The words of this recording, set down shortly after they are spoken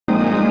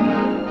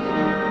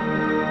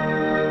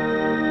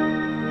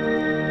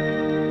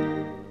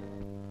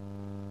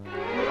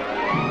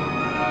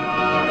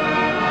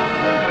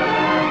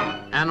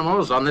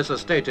animals on this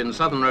estate in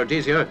Southern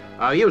Rhodesia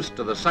are used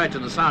to the sight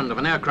and sound of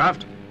an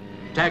aircraft.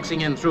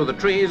 Taxiing in through the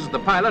trees, the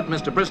pilot,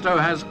 Mr Bristow,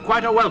 has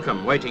quite a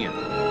welcome waiting him.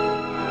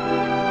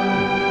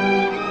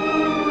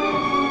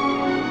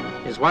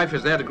 His wife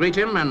is there to greet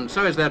him, and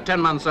so is their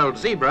 10-month-old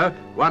zebra,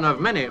 one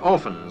of many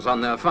orphans on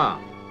their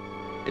farm.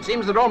 It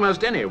seems that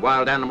almost any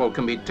wild animal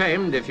can be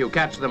tamed if you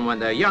catch them when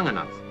they're young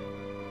enough.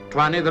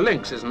 Twani the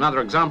lynx is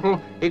another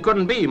example. He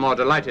couldn't be more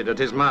delighted at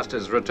his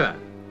master's return.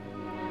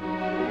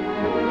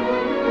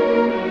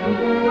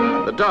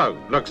 The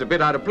dog looks a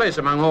bit out of place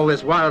among all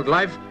this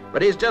wildlife,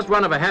 but he's just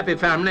one of a happy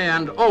family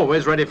and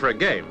always ready for a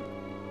game.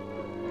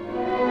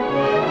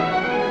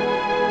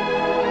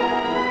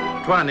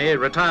 Twani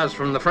retires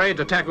from the fray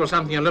to tackle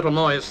something a little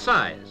more his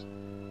size.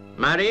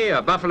 Mary,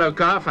 a buffalo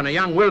calf, and a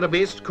young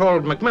wildebeest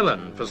called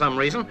Macmillan, for some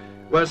reason,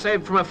 were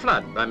saved from a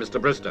flood by Mr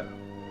Bristow.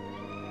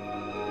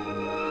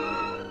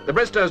 The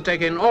Bristows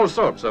take in all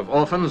sorts of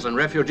orphans and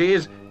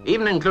refugees,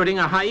 even including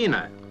a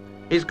hyena.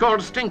 He's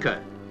called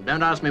Stinker.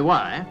 Don't ask me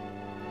why.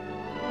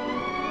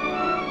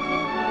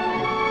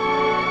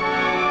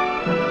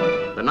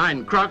 The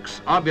 9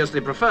 crocs obviously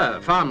prefer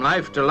farm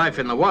life to life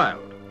in the wild.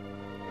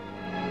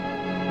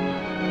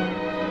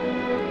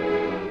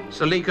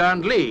 Salika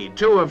and Lee,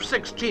 2 of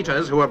 6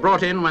 cheetahs who were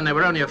brought in when they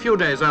were only a few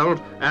days old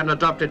and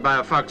adopted by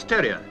a fox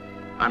terrier.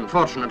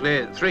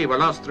 Unfortunately, 3 were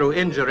lost through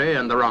injury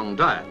and the wrong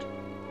diet.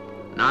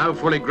 Now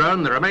fully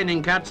grown, the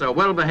remaining cats are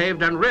well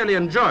behaved and really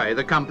enjoy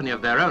the company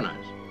of their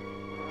owners.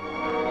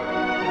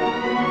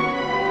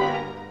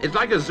 It's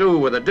like a zoo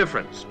with a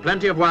difference.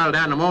 Plenty of wild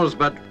animals,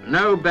 but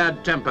no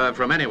bad temper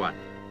from anyone.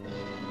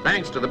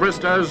 Thanks to the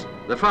Bristows,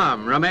 the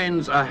farm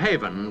remains a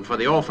haven for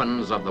the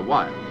orphans of the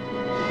wild.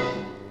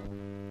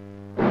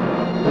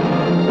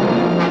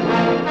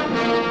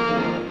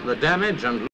 The damage and